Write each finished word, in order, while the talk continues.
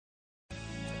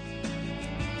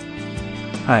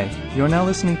Hi, you are now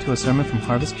listening to a sermon from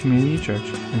Harvest Community Church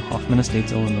in Hoffman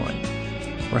Estates, Illinois.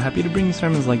 We're happy to bring you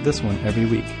sermons like this one every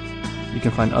week. You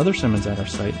can find other sermons at our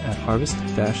site at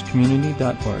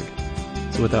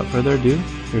harvest-community.org. So without further ado,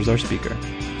 here's our speaker.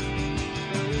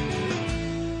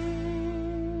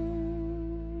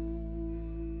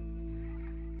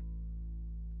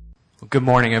 Well, good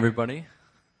morning, everybody.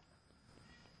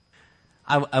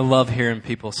 I love hearing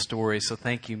people's stories, so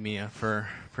thank you, Mia, for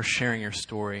sharing your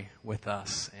story with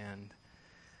us. And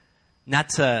not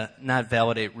to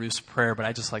validate Ruth's prayer, but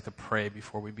I just like to pray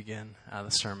before we begin the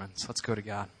sermon. So let's go to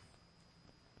God.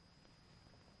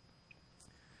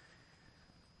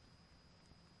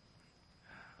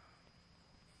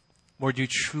 Lord, you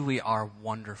truly are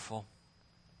wonderful.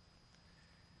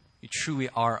 You truly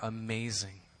are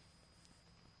amazing.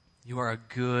 You are a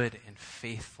good and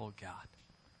faithful God.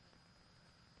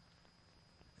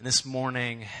 And this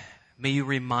morning, may you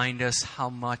remind us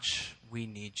how much we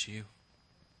need you.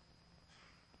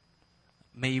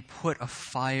 May you put a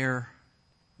fire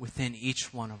within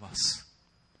each one of us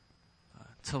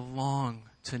to long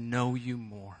to know you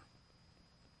more.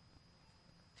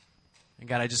 And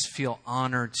God, I just feel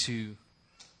honored to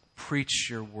preach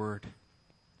your word.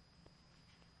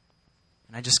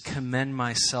 And I just commend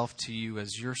myself to you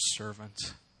as your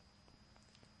servant.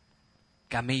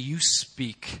 God, may you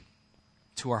speak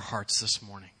to our hearts this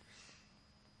morning.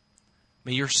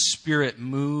 May your Spirit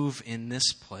move in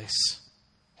this place.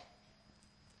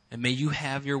 And may you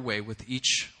have your way with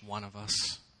each one of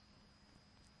us.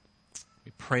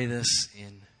 We pray this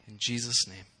in Jesus'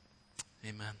 name.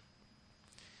 Amen.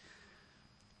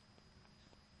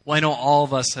 Well, I know all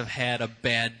of us have had a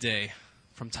bad day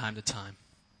from time to time.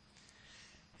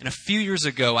 And a few years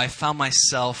ago, I found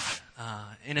myself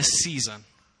in a season.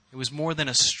 It was more than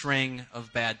a string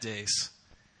of bad days.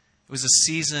 It was a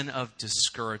season of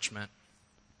discouragement.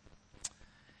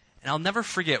 And I'll never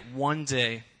forget one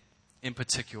day in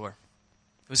particular.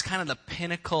 It was kind of the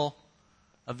pinnacle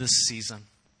of this season.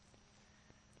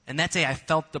 And that day I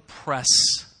felt the press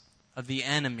of the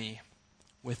enemy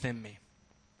within me.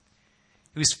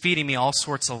 He was feeding me all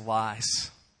sorts of lies,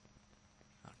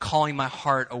 calling my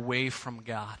heart away from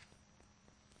God.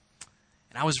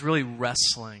 And I was really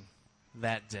wrestling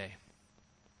that day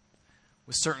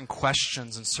with certain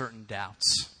questions and certain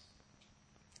doubts.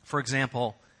 For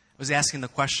example, I was asking the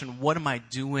question, what am I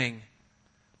doing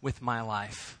with my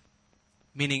life?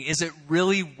 Meaning, is it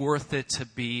really worth it to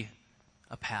be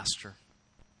a pastor?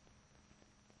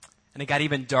 And it got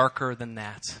even darker than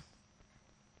that,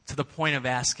 to the point of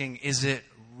asking, is it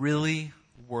really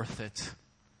worth it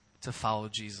to follow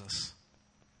Jesus?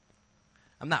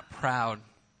 I'm not proud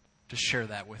to share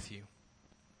that with you.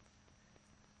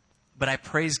 But I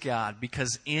praise God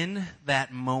because in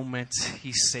that moment,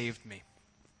 He saved me.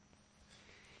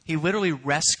 He literally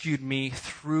rescued me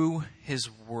through His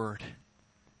Word.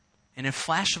 And in a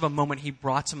flash of a moment, He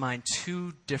brought to mind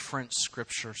two different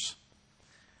scriptures.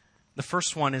 The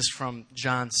first one is from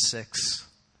John 6.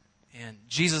 And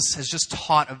Jesus has just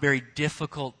taught a very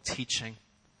difficult teaching.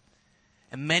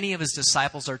 And many of His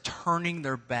disciples are turning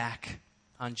their back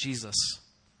on Jesus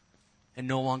and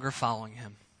no longer following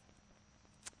Him.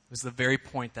 It was the very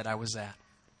point that I was at.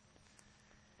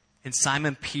 And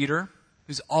Simon Peter,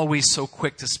 who's always so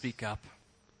quick to speak up,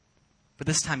 but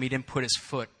this time he didn't put his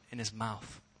foot in his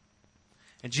mouth.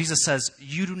 And Jesus says,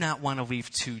 you do not want to leave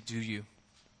too, do you?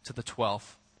 To the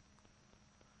 12.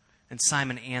 And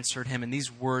Simon answered him, and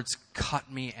these words cut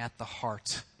me at the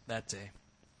heart that day.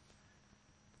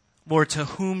 Lord, to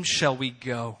whom shall we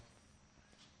go?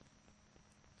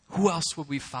 Who else would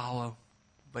we follow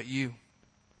but you?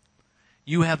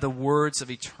 You have the words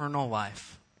of eternal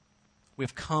life. We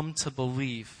have come to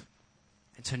believe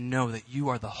and to know that you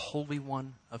are the Holy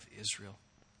One of Israel.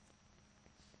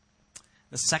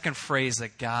 The second phrase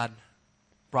that God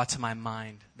brought to my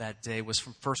mind that day was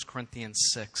from 1 Corinthians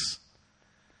 6.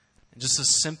 And just a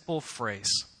simple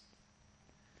phrase.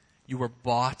 You were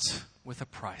bought with a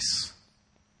price.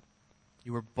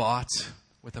 You were bought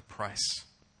with a price.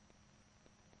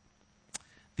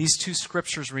 These two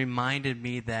scriptures reminded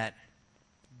me that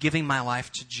giving my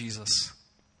life to Jesus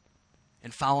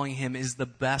and following Him is the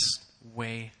best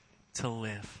way to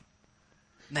live.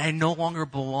 And I no longer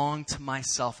belong to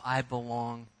myself. I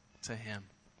belong to Him.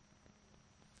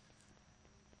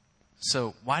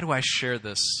 So why do I share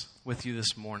this with you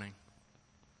this morning?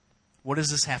 What does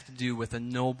this have to do with the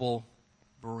Noble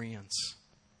Bereans?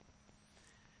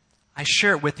 I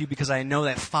share it with you because I know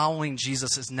that following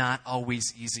Jesus is not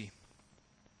always easy.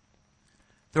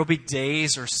 There will be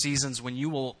days or seasons when you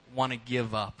will want to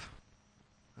give up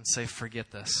and say,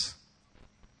 forget this.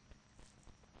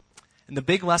 And the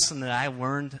big lesson that I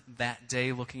learned that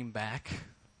day looking back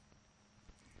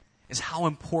is how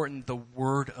important the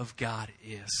Word of God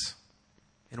is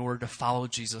in order to follow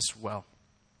Jesus well.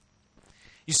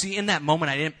 You see, in that moment,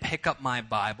 I didn't pick up my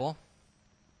Bible,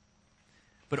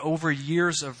 but over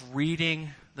years of reading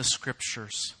the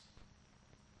Scriptures,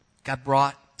 God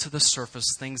brought to the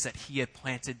surface things that He had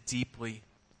planted deeply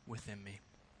within me.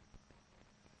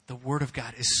 The Word of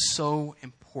God is so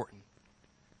important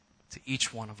to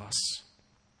each one of us.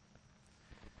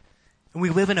 And we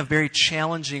live in a very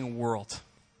challenging world.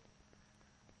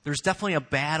 There's definitely a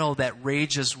battle that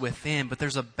rages within, but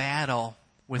there's a battle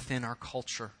within our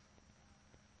culture.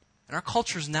 And our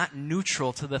culture is not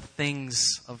neutral to the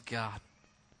things of God.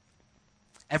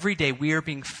 Every day we are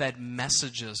being fed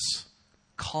messages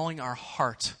calling our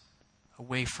heart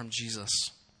away from Jesus.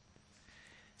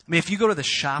 I mean, if you go to the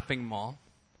shopping mall,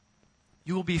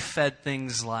 you will be fed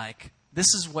things like,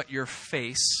 this is what your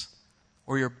face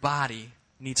or your body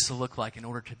needs to look like in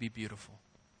order to be beautiful.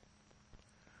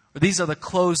 Or these are the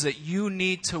clothes that you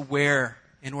need to wear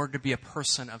in order to be a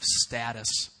person of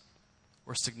status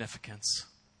or significance.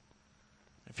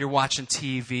 If you're watching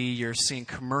TV, you're seeing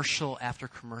commercial after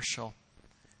commercial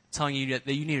telling you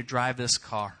that you need to drive this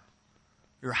car.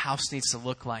 Your house needs to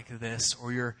look like this,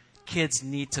 or your kids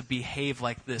need to behave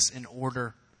like this in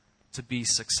order to be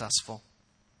successful.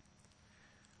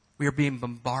 We are being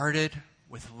bombarded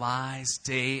with lies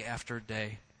day after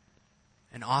day,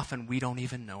 and often we don't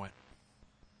even know it.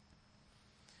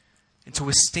 And to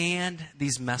withstand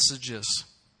these messages,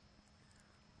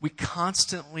 we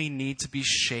constantly need to be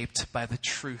shaped by the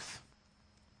truth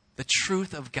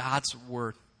of God's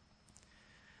Word.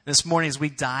 This morning, as we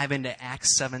dive into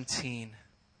Acts 17,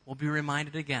 we'll be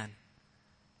reminded again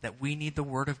that we need the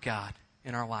Word of God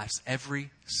in our lives every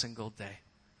single day.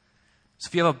 So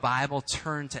if you have a Bible,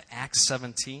 turn to Acts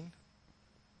 17,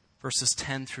 verses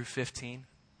 10 through 15.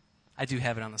 I do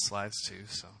have it on the slides too,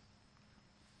 so.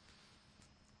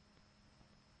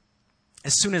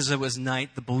 As soon as it was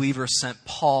night, the believers sent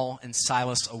Paul and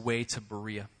Silas away to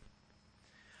Berea.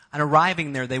 On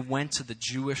arriving there, they went to the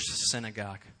Jewish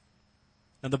synagogue.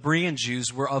 Now, the Berean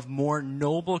Jews were of more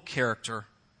noble character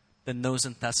than those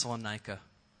in Thessalonica,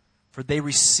 for they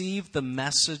received the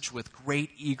message with great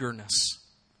eagerness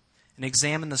and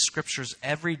examined the Scriptures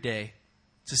every day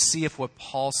to see if what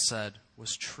Paul said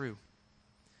was true.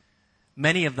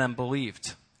 Many of them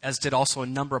believed, as did also a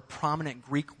number of prominent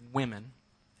Greek women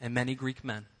and many Greek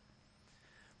men.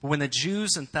 But when the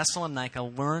Jews in Thessalonica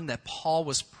learned that Paul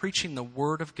was preaching the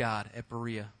Word of God at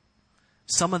Berea,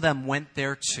 some of them went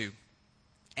there too,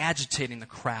 agitating the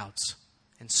crowds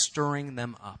and stirring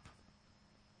them up.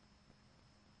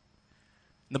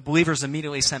 The believers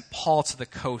immediately sent Paul to the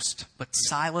coast, but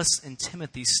Silas and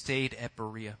Timothy stayed at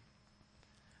Berea.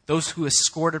 Those who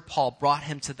escorted Paul brought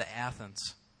him to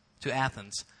Athens,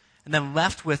 and then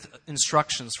left with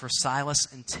instructions for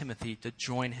Silas and Timothy to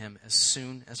join him as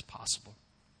soon as possible.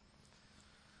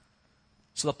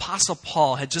 So the Apostle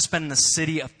Paul had just been in the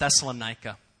city of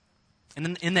Thessalonica.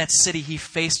 And in that city, he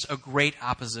faced a great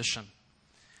opposition.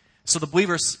 So the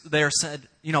believers there said,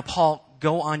 Paul,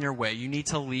 go on your way. You need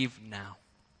to leave now.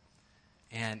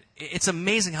 And it's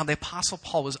amazing how the Apostle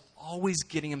Paul was always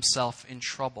getting himself in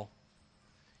trouble.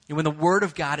 And when the Word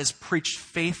of God is preached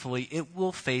faithfully, it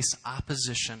will face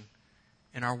opposition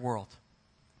in our world.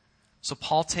 So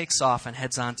Paul takes off and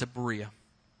heads on to Berea.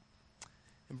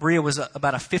 And Berea was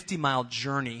about a 50-mile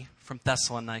journey from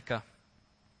Thessalonica.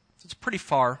 So it's a pretty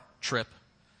far trip.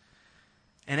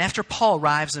 And after Paul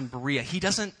arrives in Berea, he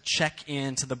doesn't check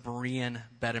into the Berean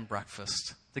bed and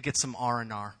breakfast to get some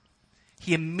R&R.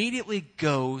 He immediately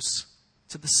goes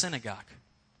to the synagogue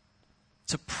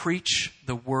to preach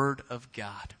the Word of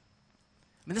God.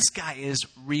 I mean, this guy is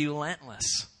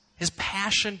relentless. His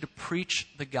passion to preach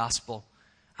the gospel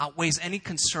outweighs any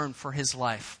concern for his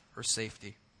life or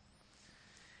safety.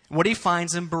 And what he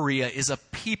finds in Berea is a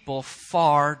people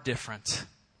far different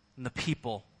than the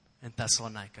people in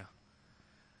Thessalonica.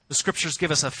 The Scriptures give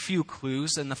us a few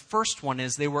clues, and the first one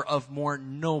is they were of more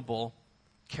noble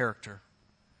character.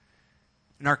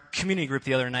 In our community group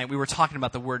the other night, we were talking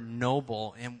about the word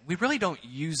noble, and we really don't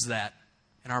use that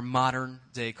in our modern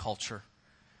day culture.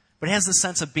 But it has the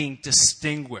sense of being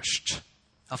distinguished,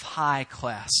 of high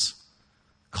class,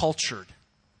 cultured.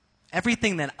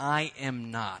 Everything that I am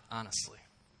not, honestly.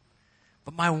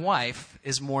 But my wife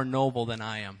is more noble than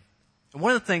I am. And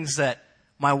one of the things that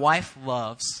my wife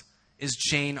loves is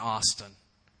Jane Austen.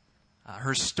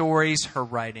 Her stories, her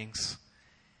writings.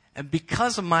 And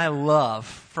because of my love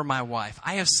for my wife,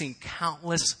 I have seen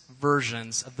countless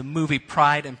versions of the movie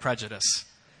Pride and Prejudice.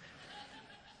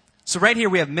 So right here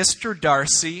we have Mr.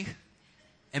 Darcy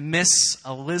and Miss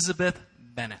Elizabeth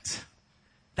Bennett.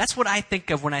 That's what I think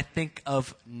of when I think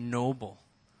of Noble.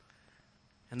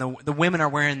 And the women are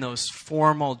wearing those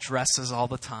formal dresses all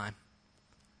the time.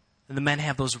 And the men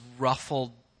have those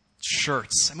ruffled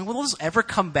shirts. I mean, will those ever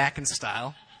come back in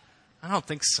style? I don't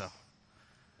think so.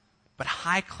 But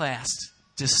high class,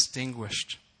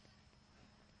 distinguished.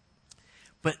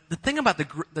 But the thing about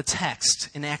the text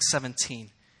in Acts 17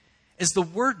 is the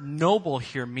word noble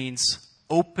here means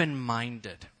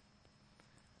open-minded.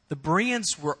 The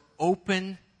Bereans were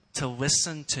open to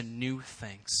listen to new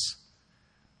things.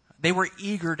 They were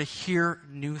eager to hear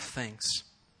new things.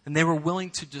 And they were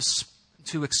willing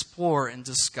to explore and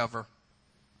discover.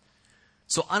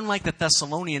 So unlike the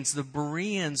Thessalonians, the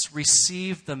Bereans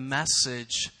received the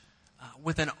message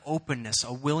with an openness,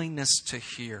 a willingness to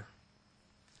hear.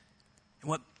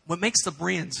 And what makes the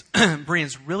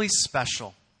Bereans really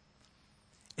special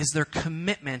is their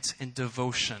commitment and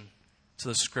devotion to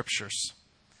the Scriptures.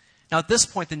 Now, at this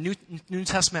point, the New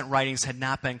Testament writings had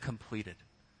not been completed.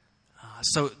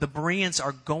 So the Bereans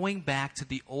are going back to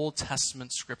the Old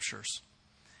Testament Scriptures.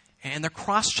 And they're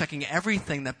cross-checking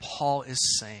everything that Paul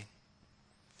is saying.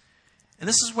 And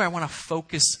this is where I want to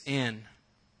focus in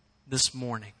this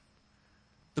morning.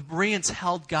 The Bereans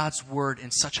held God's Word in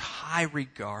such high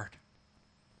regard.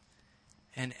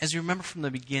 And as you remember from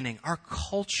the beginning, our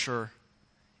culture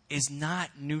is not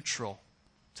neutral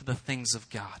to the things of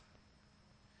God.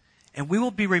 And we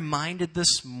will be reminded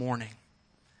this morning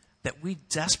that we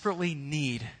desperately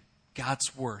need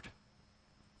God's Word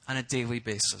on a daily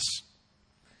basis.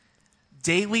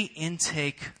 Daily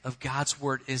intake of God's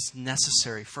Word is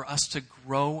necessary for us to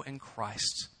grow in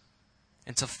Christ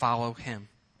and to follow Him.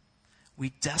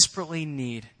 We desperately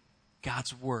need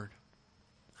God's Word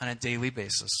on a daily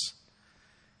basis.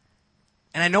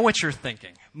 And I know what you're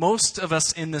thinking. Most of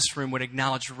us in this room would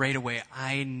acknowledge right away,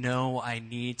 I know I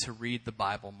need to read the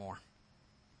Bible more.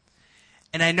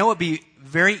 And I know it'd be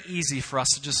very easy for us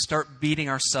to just start beating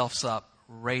ourselves up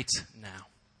right now.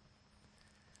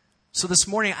 So this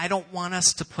morning, I don't want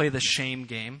us to play the shame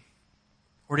game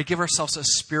or to give ourselves a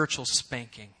spiritual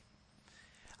spanking.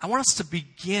 I want us to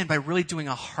begin by really doing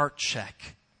a heart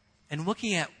check and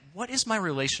looking at what is my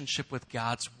relationship with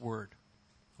God's Word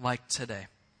like today.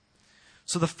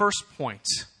 So the first point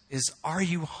is, are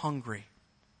you hungry?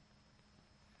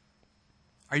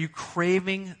 Are you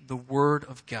craving the Word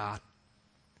of God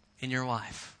in your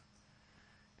life?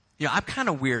 You know, I'm kind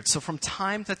of weird. So from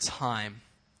time to time,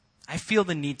 I feel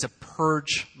the need to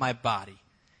purge my body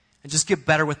and just get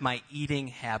better with my eating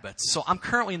habits. So I'm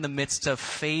currently in the midst of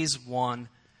phase 1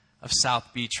 of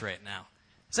South Beach right now.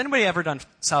 Has anybody ever done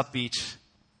South Beach?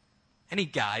 Any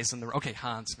guys in the room? Okay,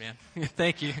 Hans, man.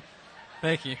 Thank you.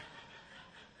 Thank you.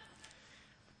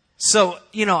 So,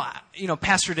 you know,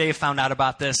 Pastor Dave found out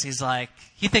about this. He's like,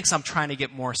 he thinks I'm trying to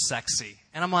get more sexy.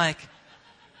 And I'm like,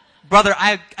 brother,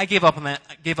 I gave up on that.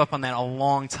 I gave up on that a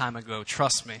long time ago.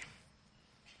 Trust me.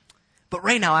 But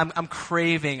right now, I'm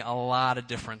craving a lot of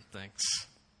different things.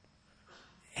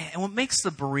 And what makes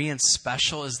the Bereans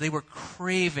special is they were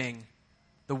craving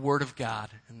the Word of God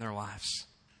in their lives.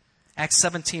 Acts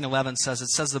 17:11 says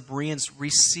the Bereans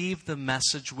received the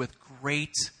message with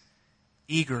great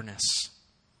eagerness.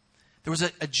 There was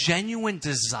a genuine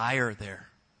desire there,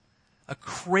 a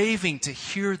craving to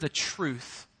hear the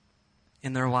truth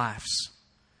in their lives.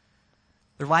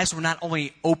 Their lives were not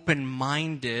only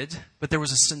open-minded, but there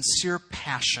was a sincere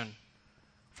passion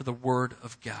for the Word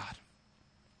of God.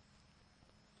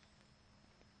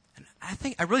 And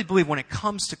I really believe when it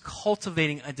comes to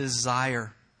cultivating a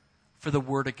desire for the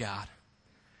Word of God,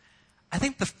 I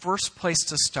think the first place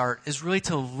to start is really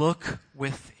to look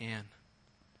within.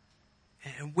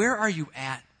 And where are you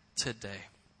at today?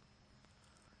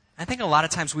 I think a lot of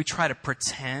times we try to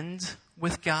pretend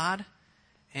with God,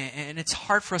 and it's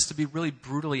hard for us to be really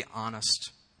brutally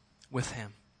honest with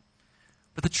Him.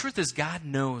 But the truth is, God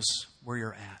knows where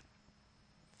you're at.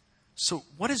 So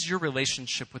what has your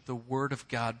relationship with the Word of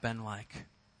God been like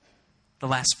the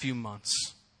last few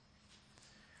months?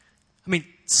 I mean,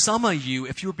 some of you,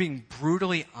 if you were being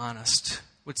brutally honest,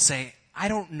 would say, I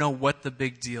don't know what the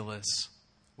big deal is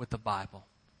with the Bible.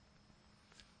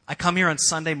 I come here on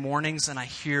Sunday mornings and I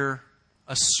hear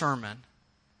a sermon,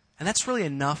 and that's really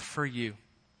enough for you.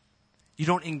 You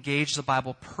don't engage the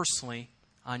Bible personally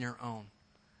on your own.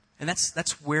 And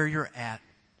that's where you're at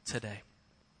today.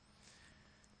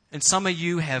 And some of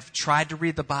you have tried to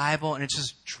read the Bible and it's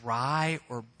just dry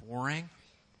or boring.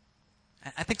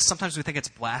 I think sometimes we think it's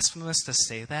blasphemous to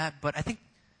say that, but I think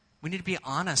we need to be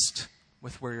honest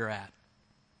with where you're at.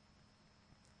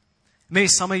 Maybe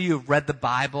some of you have read the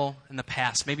Bible in the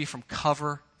past, maybe from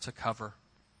cover to cover.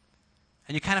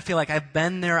 And you kind of feel like, I've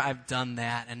been there, I've done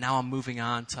that, and now I'm moving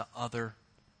on to other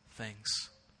things.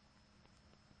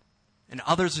 And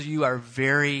others of you are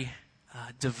very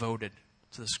devoted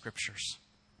to the Scriptures.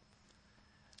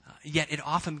 Yet it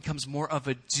often becomes more of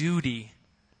a duty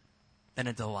than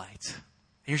a delight.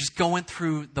 And you're just going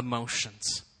through the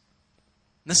motions.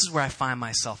 And this is where I find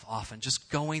myself often,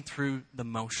 just going through the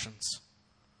motions.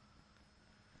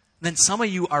 And then some of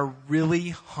you are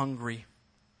really hungry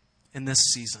in this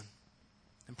season.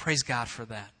 And praise God for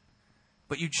that.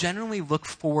 But you generally look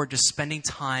forward to spending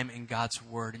time in God's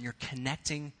Word, and you're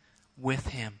connecting with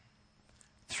Him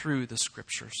through the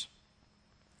Scriptures.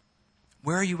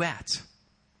 Where are you at?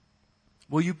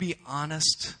 Will you be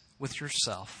honest with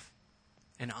yourself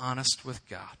and honest with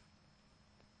God?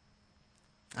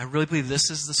 I really believe this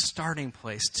is the starting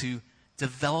place to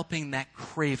developing that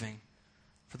craving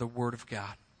for the Word of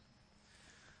God.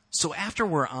 So after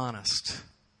we're honest,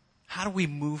 how do we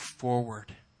move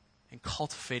forward in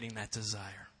cultivating that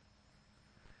desire?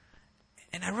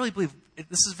 And I really believe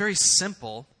this is very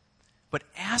simple, but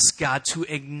ask God to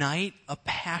ignite a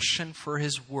passion for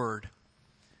His Word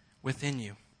within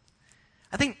you.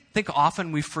 I think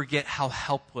often we forget how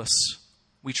helpless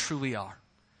we truly are.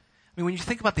 I mean, when you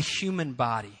think about the human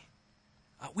body,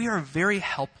 we are very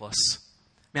helpless.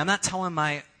 I mean, I'm not telling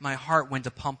my heart when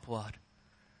to pump blood,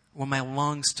 or my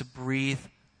lungs to breathe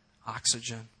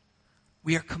oxygen.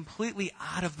 We are completely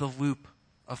out of the loop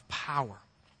of power.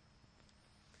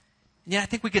 And yet I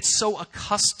think we get so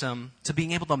accustomed to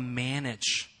being able to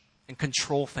manage and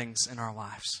control things in our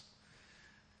lives.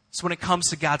 So when it comes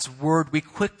to God's Word, we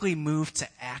quickly move to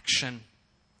action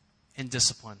and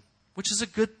discipline, which is a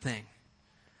good thing.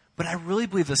 But I really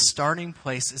believe the starting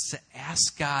place is to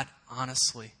ask God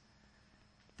honestly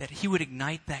that He would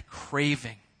ignite that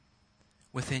craving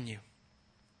within you.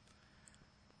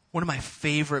 One of my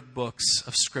favorite books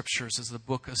of Scriptures is the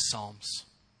book of Psalms.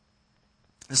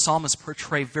 The psalmists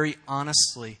portray very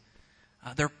honestly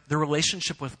their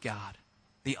relationship with God,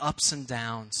 the ups and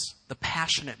downs, the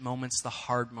passionate moments, the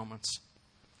hard moments.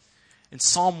 And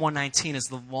Psalm 119 is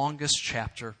the longest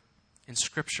chapter in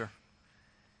Scripture.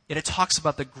 Yet it talks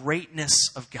about the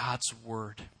greatness of God's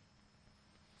Word.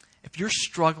 If you're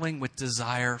struggling with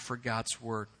desire for God's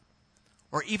Word,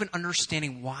 or even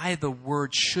understanding why the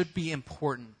Word should be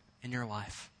important in your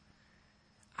life,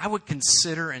 I would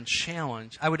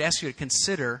ask you to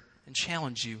consider and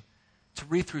challenge you to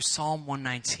read through Psalm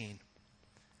 119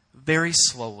 very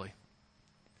slowly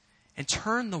and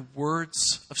turn the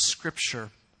words of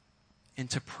Scripture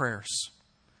into prayers.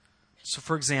 So,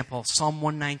 for example, Psalm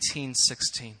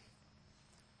 119:16.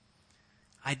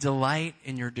 I delight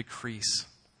in your decrees.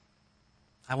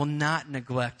 I will not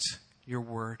neglect your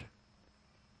word.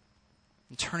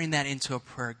 And turning that into a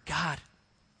prayer, God,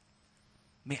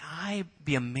 may I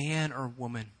be a man or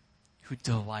woman who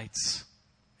delights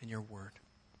in your word.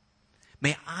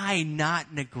 May I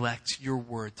not neglect your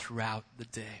word throughout the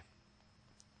day.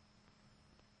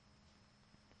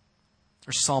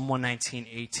 Or Psalm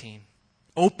 119:18.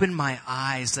 Open my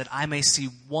eyes that I may see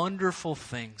wonderful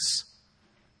things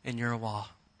in your law.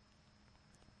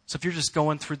 So if you're just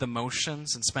going through the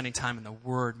motions and spending time in the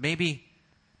Word, maybe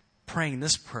praying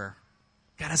this prayer.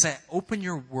 God, as I open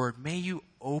your Word, may you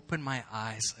open my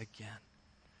eyes again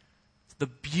to the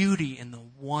beauty and the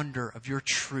wonder of your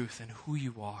truth and who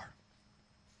you are.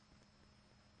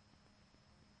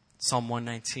 Psalm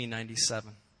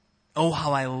 119:97. Oh,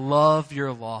 how I love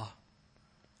your law.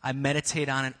 I meditate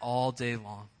on it all day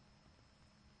long.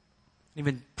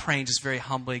 Even praying just very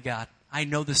humbly, God, I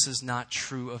know this is not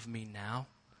true of me now,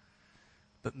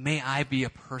 but may I be a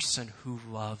person who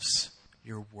loves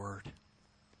your word,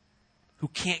 who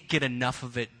can't get enough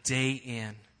of it day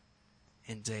in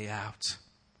and day out.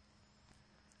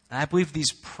 And I believe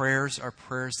these prayers are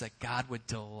prayers that God would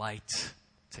delight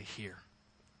to hear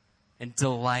and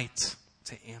delight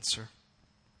to answer.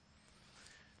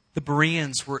 The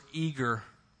Bereans were eager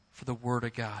for the Word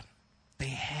of God. They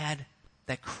had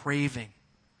that craving,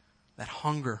 that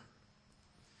hunger.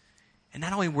 And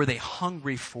not only were they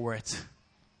hungry for it,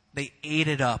 they ate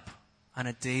it up on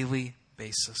a daily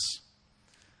basis.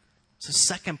 So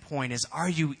second point is, are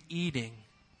you eating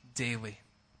daily?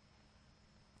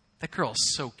 That girl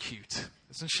is so cute,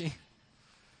 isn't she?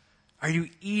 Are you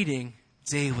eating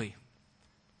daily?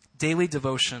 Daily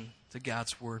devotion to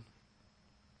God's Word.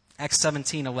 Acts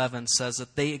 17:11 says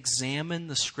that they examine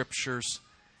the Scriptures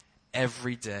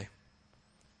every day.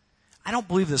 I don't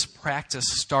believe this practice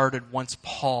started once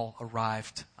Paul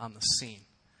arrived on the scene.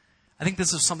 I think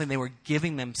this is something they were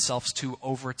giving themselves to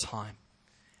over time.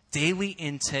 Daily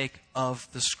intake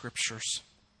of the Scriptures.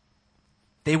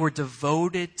 They were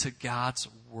devoted to God's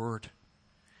Word.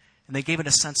 And they gave it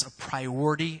a sense of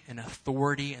priority and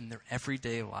authority in their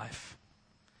everyday life.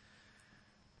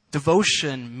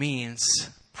 Devotion means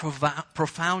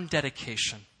profound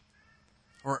dedication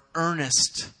or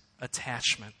earnest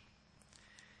attachment.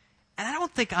 And I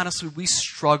don't think, honestly, we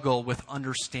struggle with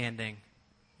understanding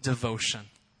devotion.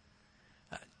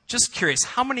 Just curious,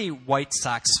 how many White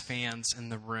Sox fans in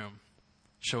the room?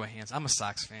 Show of hands. I'm a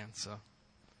Sox fan, so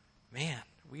man,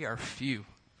 we are few.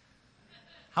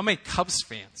 How many Cubs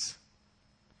fans?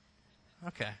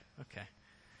 Okay.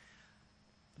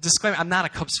 Disclaimer, I'm not a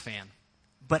Cubs fan,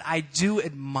 but I do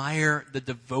admire the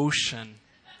devotion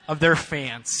of their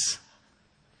fans.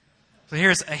 So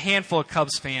here's a handful of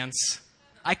Cubs fans.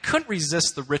 I couldn't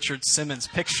resist the Richard Simmons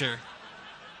picture.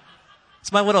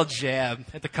 It's my little jab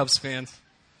at the Cubs fans.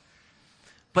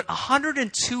 But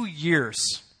 102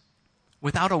 years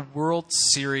without a World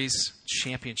Series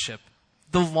championship,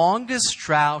 the longest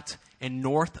drought in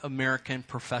North American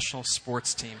professional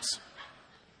sports teams.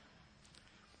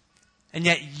 And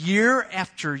yet, year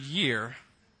after year,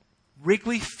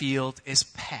 Wrigley Field is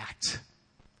packed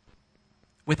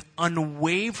with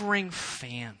unwavering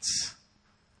fans.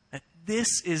 That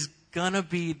this is going to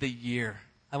be the year.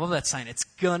 I love that sign. It's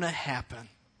going to happen.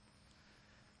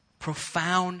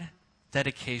 Profound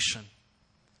dedication,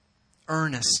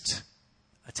 earnest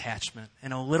attachment,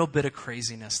 and a little bit of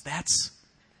craziness.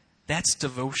 That's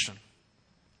devotion.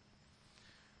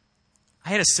 I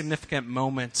had a significant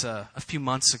moment a few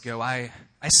months ago. I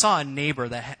saw a neighbor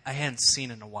that I hadn't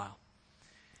seen in a while.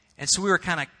 And so we were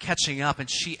kind of catching up, and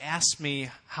she asked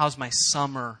me, how's my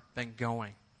summer been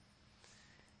going?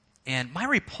 And my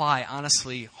reply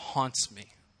honestly haunts me.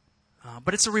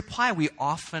 But it's a reply we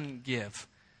often give.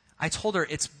 I told her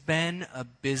it's been a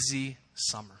busy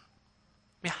summer.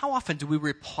 I mean, how often do we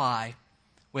reply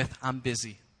with, I'm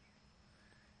busy?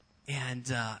 And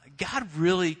God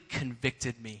really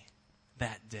convicted me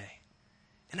that day.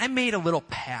 And I made a little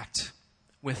pact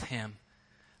with him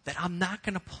that I'm not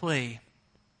going to play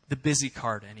the busy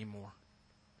card anymore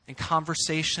in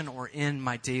conversation or in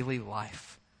my daily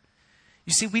life.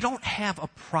 You see, we don't have a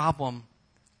problem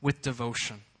with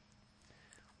devotion.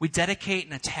 We dedicate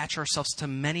and attach ourselves to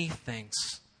many things,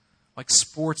 like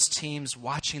sports teams,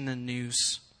 watching the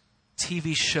news,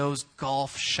 TV shows,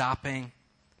 golf, shopping,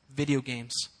 video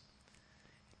games.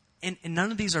 And none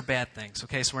of these are bad things,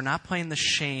 okay? So we're not playing the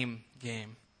shame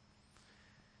game.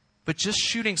 But just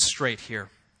shooting straight here,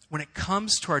 when it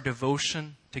comes to our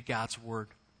devotion to God's Word,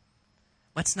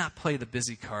 let's not play the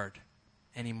busy card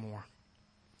anymore.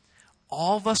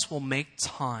 All of us will make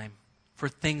time for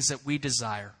things that we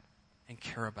desire and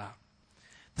care about.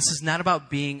 This is not about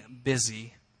being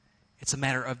busy. It's a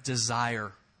matter of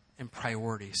desire and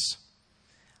priorities.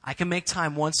 I can make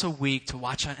time once a week to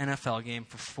watch an NFL game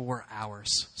for 4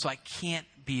 hours. So I can't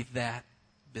be that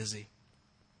busy.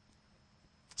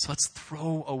 So let's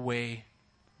throw away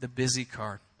the busy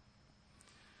card.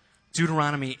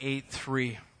 Deuteronomy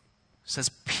 8:3 says,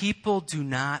 people do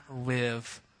not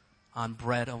live on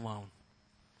bread alone,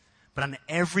 but on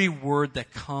every word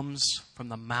that comes from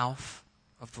the mouth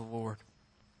of the Lord.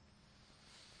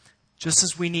 Just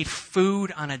as we need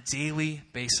food on a daily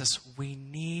basis, we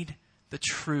need the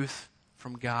truth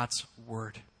from God's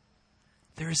Word.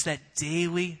 There is that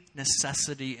daily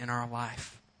necessity in our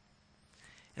life.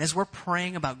 And as we're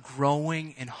praying about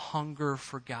growing in hunger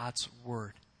for God's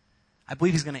Word, I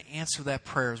believe He's going to answer that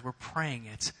prayer as we're praying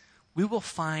it. We will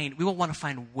want to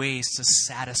find ways to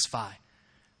satisfy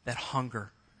that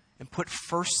hunger and put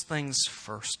first things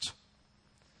first.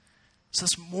 So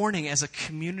this morning, as a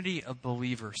community of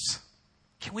believers,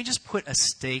 can we just put a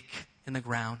stake in the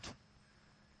ground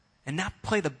and not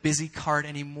play the busy card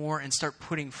anymore and start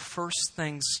putting first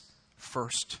things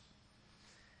first?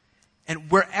 And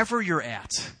wherever you're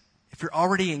at, if you're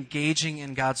already engaging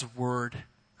in God's Word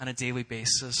on a daily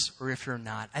basis, or if you're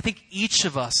not, I think each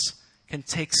of us can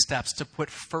take steps to put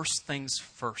first things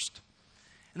first.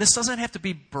 And this doesn't have to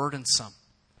be burdensome.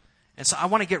 And so I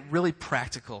want to get really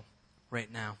practical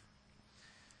right now.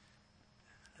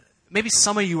 Maybe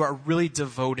some of you are really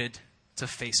devoted to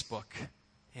Facebook.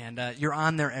 And you're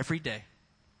on there every day.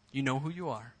 You know who you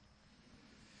are.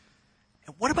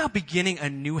 And what about beginning a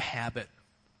new habit?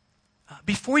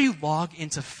 Before you log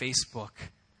into Facebook,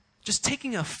 just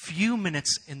taking a few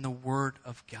minutes in the Word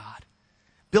of God.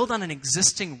 Build on an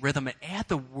existing rhythm and add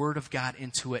the Word of God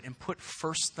into it and put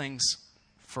first things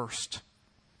first.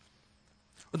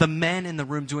 Or the men in the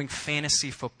room doing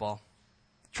fantasy football.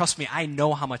 Trust me, I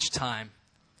know how much time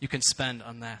you can spend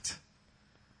on that.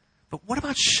 But what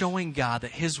about showing God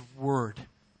that His Word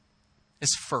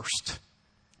is first?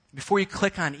 Before you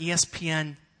click on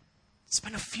ESPN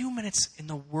Spend a few minutes in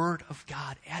the Word of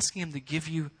God, asking Him to give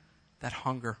you that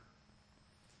hunger.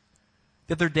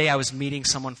 The other day I was meeting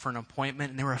someone for an appointment,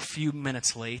 and they were a few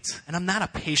minutes late. And I'm not a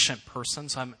patient person,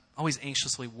 so I'm always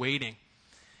anxiously waiting.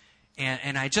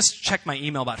 And I just checked my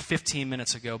email about 15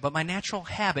 minutes ago, but my natural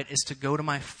habit is to go to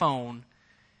my phone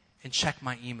and check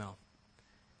my email.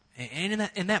 And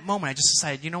in that moment, I just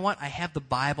decided, you know what? I have the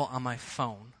Bible on my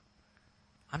phone.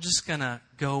 I'm just going to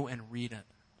go and read it.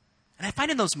 And I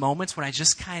find in those moments when I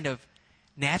just kind of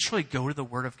naturally go to the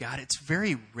Word of God, it's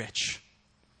very rich.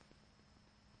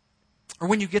 Or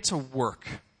when you get to work,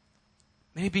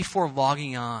 maybe before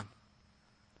logging on,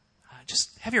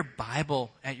 just have your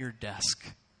Bible at your desk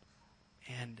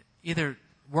and either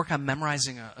work on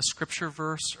memorizing a scripture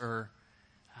verse or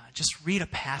just read a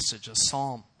passage, a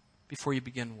psalm, before you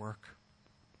begin work.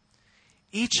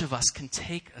 Each of us can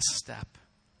take a step,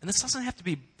 and this doesn't have to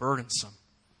be burdensome,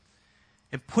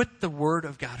 and put the Word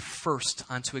of God first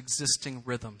onto existing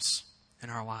rhythms in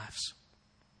our lives.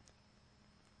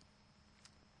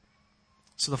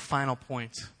 So the final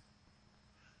point.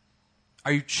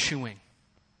 Are you chewing?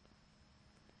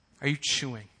 Are you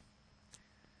chewing?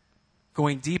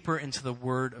 Going deeper into the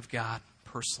Word of God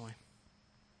personally.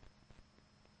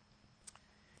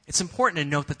 It's important to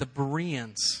note that the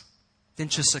Bereans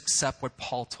didn't just accept what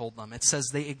Paul told them. It says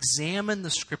they examined the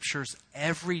Scriptures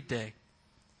every day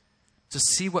to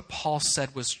see what Paul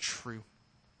said was true.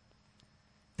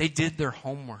 They did their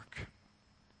homework.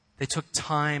 They took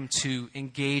time to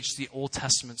engage the Old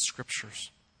Testament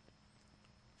Scriptures.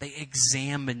 They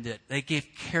examined it. They gave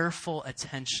careful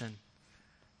attention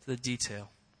to the detail.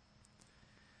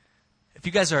 If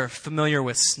you guys are familiar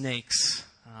with snakes,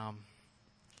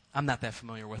 I'm not that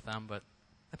familiar with them, but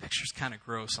the picture's kind of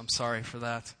gross. I'm sorry for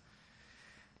that.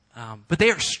 But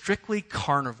they are strictly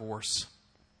carnivores.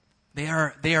 They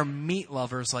are meat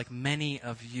lovers like many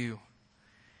of you.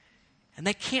 And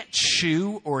they can't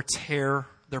chew or tear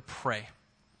their prey.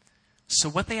 So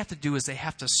what they have to do is they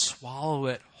have to swallow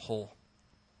it whole.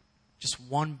 Just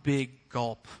one big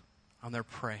gulp on their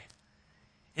prey.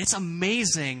 And it's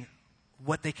amazing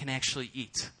what they can actually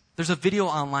eat. There's a video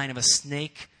online of a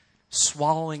snake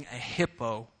swallowing a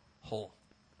hippo whole.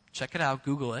 Check it out,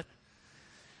 Google it.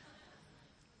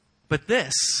 But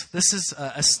this is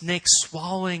a snake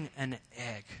swallowing an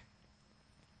egg.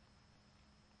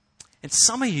 And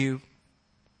some of you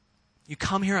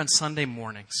come here on Sunday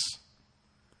mornings,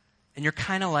 and you're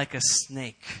kind of like a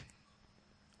snake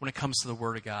when it comes to the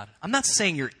Word of God. I'm not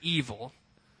saying you're evil,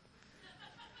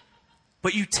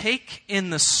 but you take in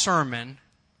the sermon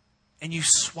and you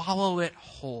swallow it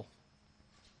whole,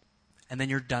 and then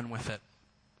you're done with it.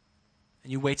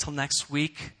 And you wait till next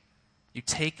week, you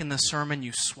take in the sermon,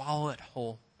 you swallow it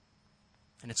whole,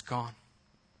 and it's gone.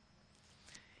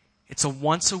 It's a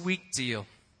once-a-week deal.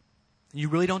 You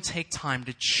really don't take time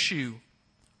to chew,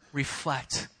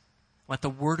 reflect, let the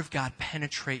Word of God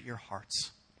penetrate your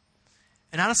hearts.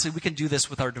 And honestly, we can do this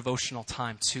with our devotional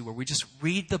time too, where we just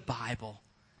read the Bible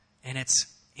and it's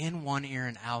in one ear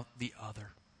and out the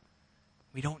other.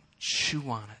 We don't chew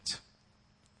on it.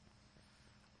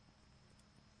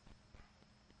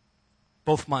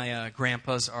 Both my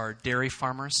grandpas are dairy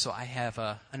farmers, so I have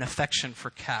an affection for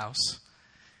cows.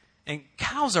 And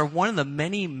cows are one of the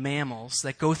many mammals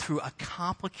that go through a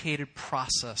complicated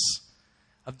process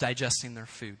of digesting their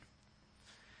food.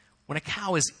 When a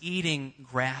cow is eating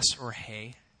grass or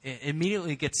hay, it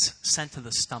immediately gets sent to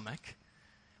the stomach,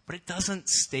 but it doesn't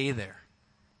stay there.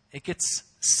 It gets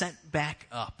sent back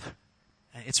up.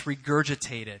 It's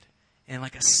regurgitated in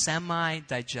like a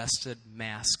semi-digested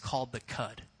mass called the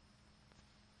cud.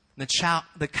 And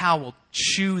the cow will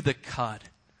chew the cud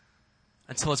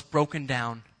until it's broken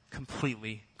down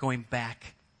completely, going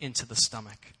back into the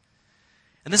stomach.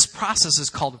 And this process is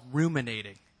called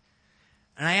ruminating.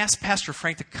 And I asked Pastor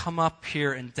Frank to come up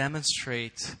here and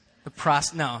demonstrate the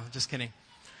process. No, just kidding.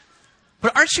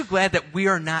 But aren't you glad that we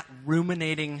are not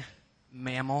ruminating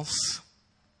mammals?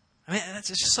 I mean, it's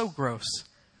just so gross.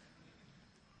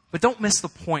 But don't miss the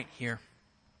point here.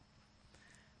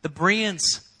 The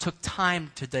Bereans took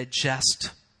time to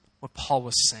digest what Paul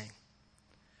was saying.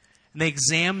 And they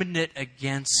examined it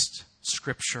against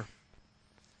Scripture.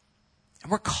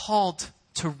 And we're called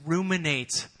to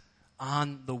ruminate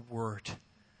on the Word.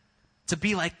 To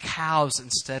be like cows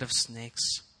instead of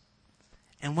snakes.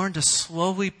 And learn to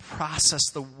slowly process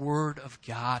the Word of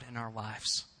God in our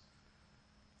lives.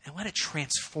 And let it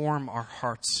transform our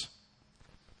hearts.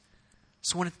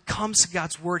 So when it comes to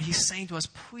God's Word, He's saying to us,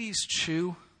 please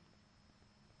chew.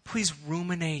 Please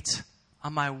ruminate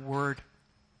on my Word.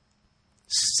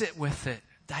 Sit with it,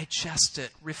 digest it,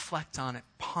 reflect on it,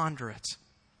 ponder it.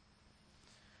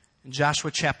 In Joshua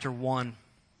chapter 1,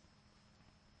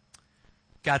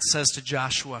 God says to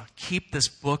Joshua, keep this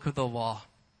book of the law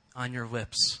on your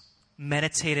lips.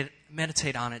 Meditate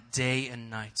on it day and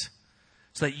night,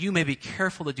 so that you may be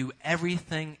careful to do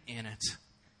everything in it.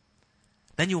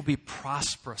 Then you will be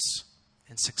prosperous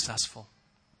and successful.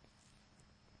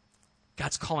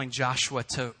 God's calling Joshua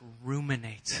to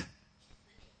ruminate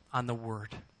on the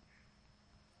Word.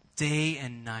 Day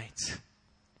and night.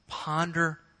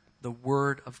 Ponder the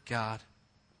Word of God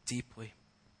deeply.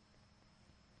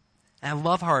 And I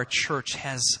love how our church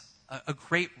has a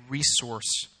great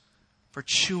resource for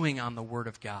chewing on the Word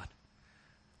of God.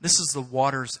 This is the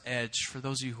Water's Edge, for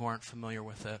those of you who aren't familiar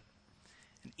with it.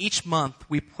 And each month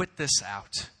we put this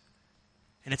out.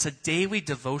 And it's a daily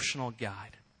devotional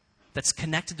guide that's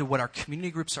connected to what our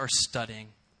community groups are studying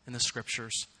in the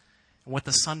Scriptures and what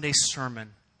the Sunday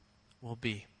sermon will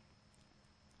be.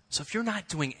 So if you're not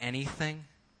doing anything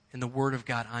in the Word of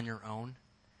God on your own,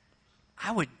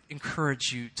 I would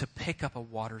encourage you to pick up a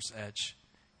Water's Edge.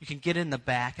 You can get it in the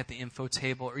back at the info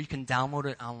table, or you can download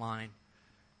it online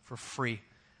for free.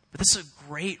 But this is a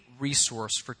great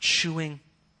resource for chewing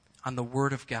on the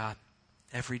Word of God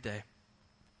every day.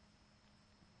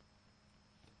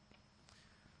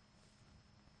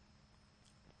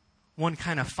 One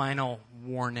kind of final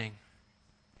warning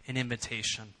and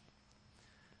invitation.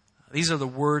 These are the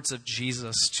words of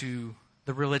Jesus to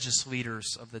the religious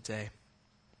leaders of the day.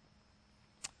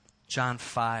 John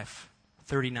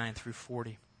 5:39 through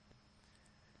 40.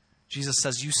 Jesus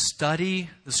says, you study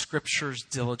the Scriptures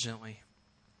diligently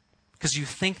because you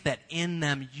think that in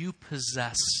them you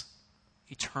possess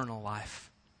eternal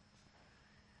life.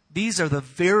 These are the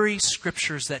very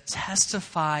Scriptures that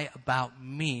testify about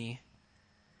me,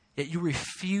 yet you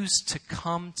refuse to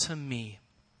come to me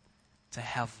to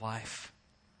have life.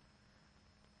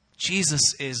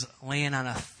 Jesus is laying on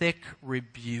a thick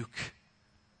rebuke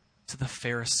to the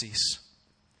Pharisees,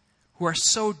 who are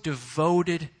so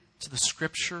devoted to the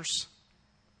Scriptures,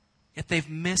 yet they've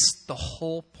missed the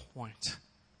whole point,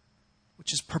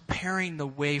 which is preparing the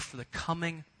way for the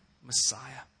coming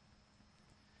Messiah.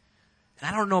 And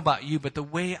I don't know about you, but the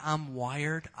way I'm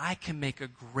wired, I can make a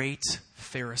great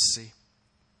Pharisee.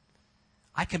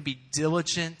 I can be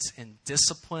diligent and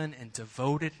disciplined and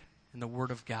devoted in the Word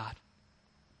of God,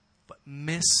 but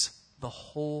miss the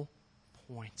whole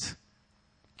point,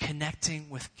 connecting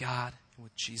with God and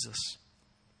with Jesus.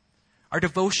 Our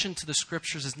devotion to the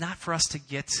Scriptures is not for us to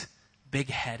get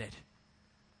big-headed.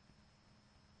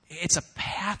 It's a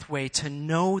pathway to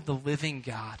know the living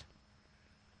God,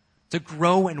 to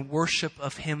grow in worship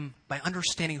of Him by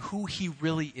understanding who He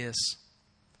really is,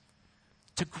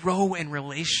 to grow in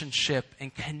relationship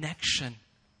and connection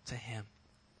to Him,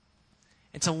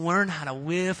 and to learn how to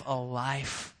live a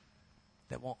life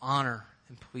that will honor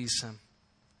and please Him.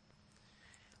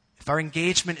 If our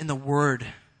engagement in the Word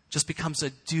just becomes a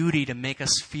duty to make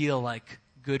us feel like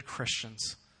good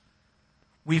Christians,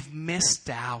 we've missed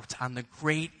out on the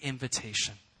great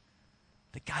invitation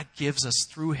that God gives us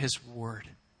through His Word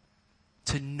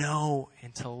to know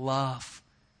and to love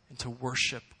and to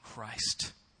worship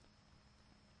Christ.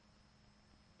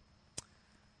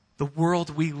 The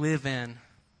world we live in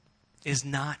is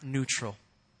not neutral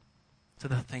to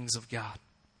the things of God.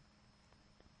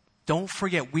 Don't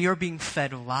forget, we are being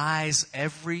fed lies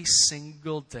every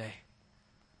single day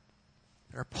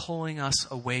that are pulling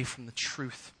us away from the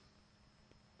truth.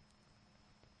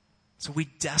 So we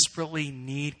desperately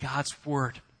need God's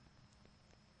Word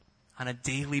on a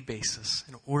daily basis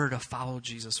in order to follow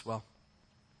Jesus well.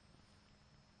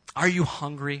 Are you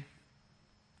hungry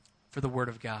for the Word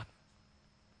of God?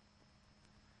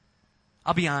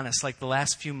 I'll be honest, like the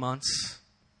last few months,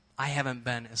 I haven't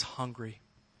been as hungry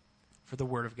for the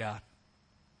Word of God.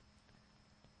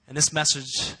 And this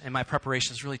message and my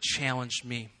preparation has really challenged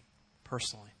me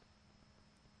personally.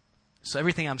 So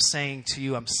everything I'm saying to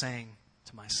you, I'm saying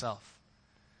to myself.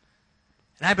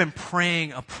 And I've been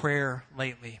praying a prayer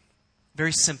lately,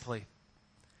 very simply,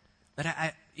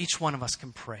 that each one of us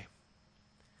can pray.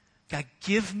 God,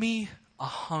 give me a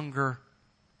hunger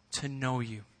to know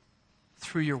you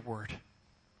through your Word.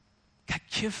 God,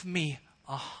 give me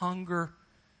a hunger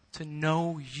to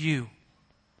know you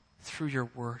through your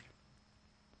Word.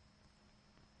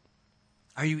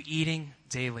 Are you eating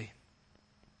daily?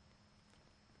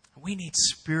 We need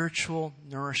spiritual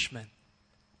nourishment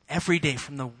every day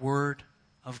from the Word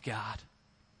of God.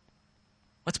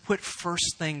 Let's put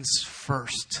first things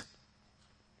first.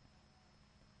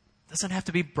 It doesn't have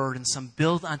to be burdensome.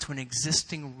 Build onto an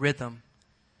existing rhythm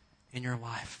in your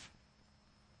life.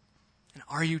 And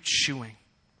are you chewing?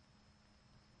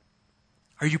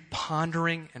 Are you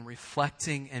pondering and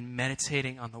reflecting and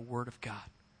meditating on the Word of God?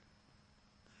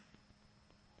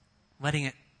 Letting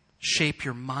it shape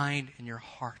your mind and your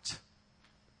heart.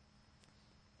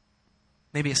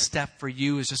 Maybe a step for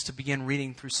you is just to begin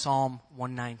reading through Psalm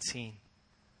 119.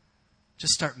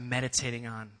 Just start meditating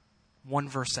on one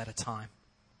verse at a time.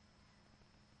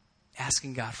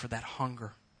 Asking God for that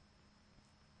hunger.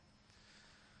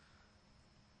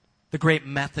 The great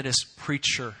Methodist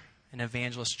preacher and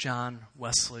evangelist John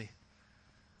Wesley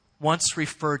once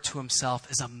referred to himself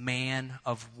as a man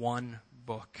of one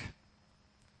book.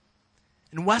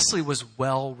 And Wesley was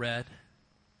well-read.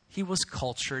 He was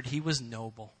cultured. He was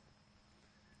noble.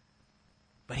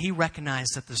 But he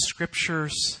recognized that the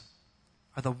Scriptures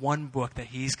are the one book that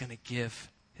he's going to give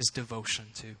his devotion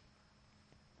to,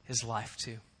 his life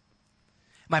to.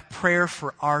 My prayer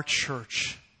for our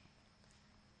church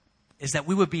is that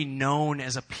we would be known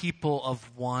as a people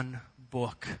of one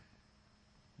book,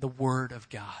 the Word of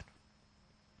God.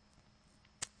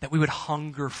 That we would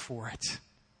hunger for it.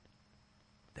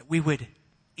 That we would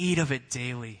eat of it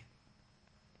daily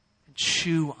and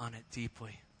chew on it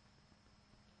deeply.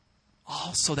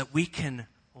 All so that we can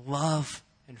love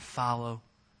and follow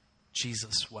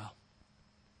Jesus well.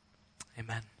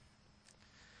 Amen.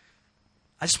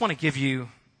 I just want to give you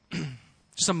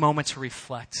just a moment to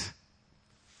reflect.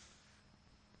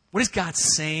 What is God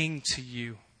saying to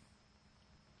you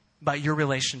about your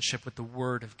relationship with the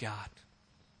Word of God?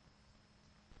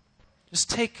 Just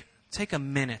take a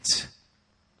minute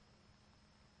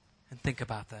and think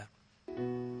about that.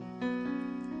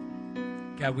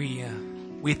 God,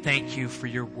 we thank you for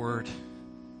your Word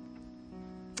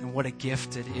and what a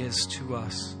gift it is to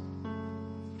us.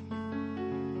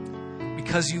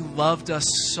 Because you loved us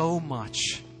so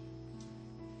much,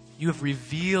 you have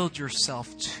revealed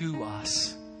yourself to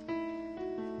us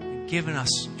and given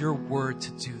us your Word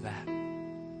to do that.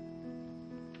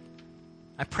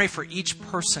 I pray for each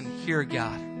person here,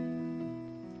 God.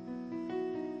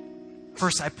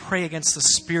 First, I pray against the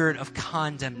spirit of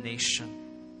condemnation.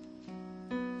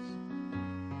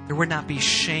 There would not be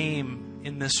shame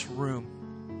in this room.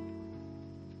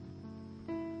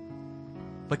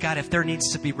 But God, if there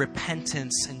needs to be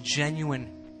repentance and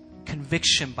genuine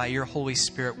conviction by your Holy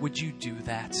Spirit, would you do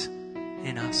that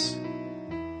in us?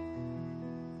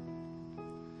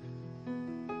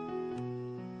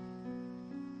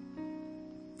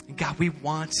 And God, we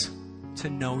want to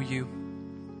know you.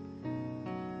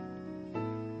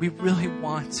 We really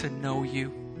want to know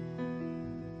you.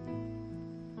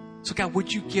 So God,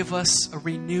 would you give us a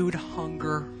renewed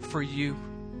hunger for you?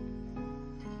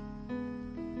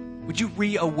 Would you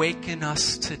reawaken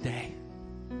us today?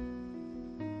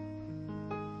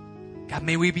 God,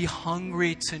 may we be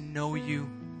hungry to know you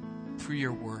through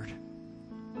your Word.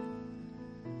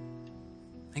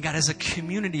 And God, as a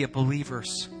community of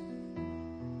believers,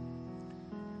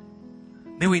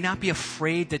 may we not be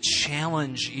afraid to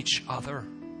challenge each other,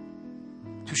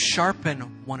 to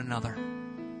sharpen one another,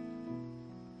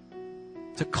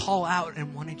 to call out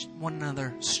in one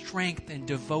another strength and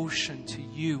devotion to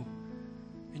you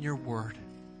and your Word.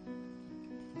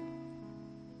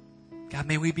 God,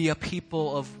 may we be a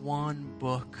people of one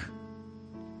book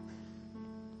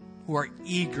who are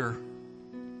eager,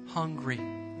 hungry,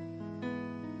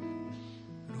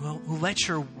 who let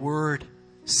your Word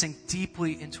sink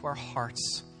deeply into our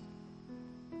hearts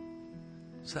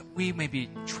so that we may be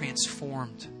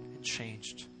transformed and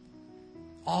changed.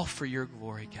 All for your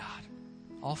glory, God.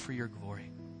 All for your glory.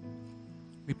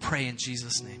 We pray in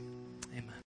Jesus' name.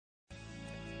 Amen.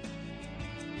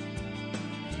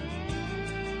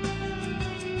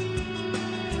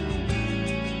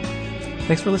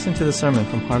 Thanks for listening to the sermon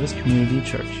from Harvest Community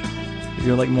Church. If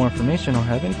you would like more information or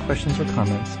have any questions or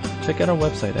comments, check out our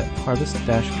website at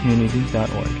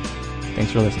harvest-community.org.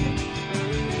 Thanks for listening.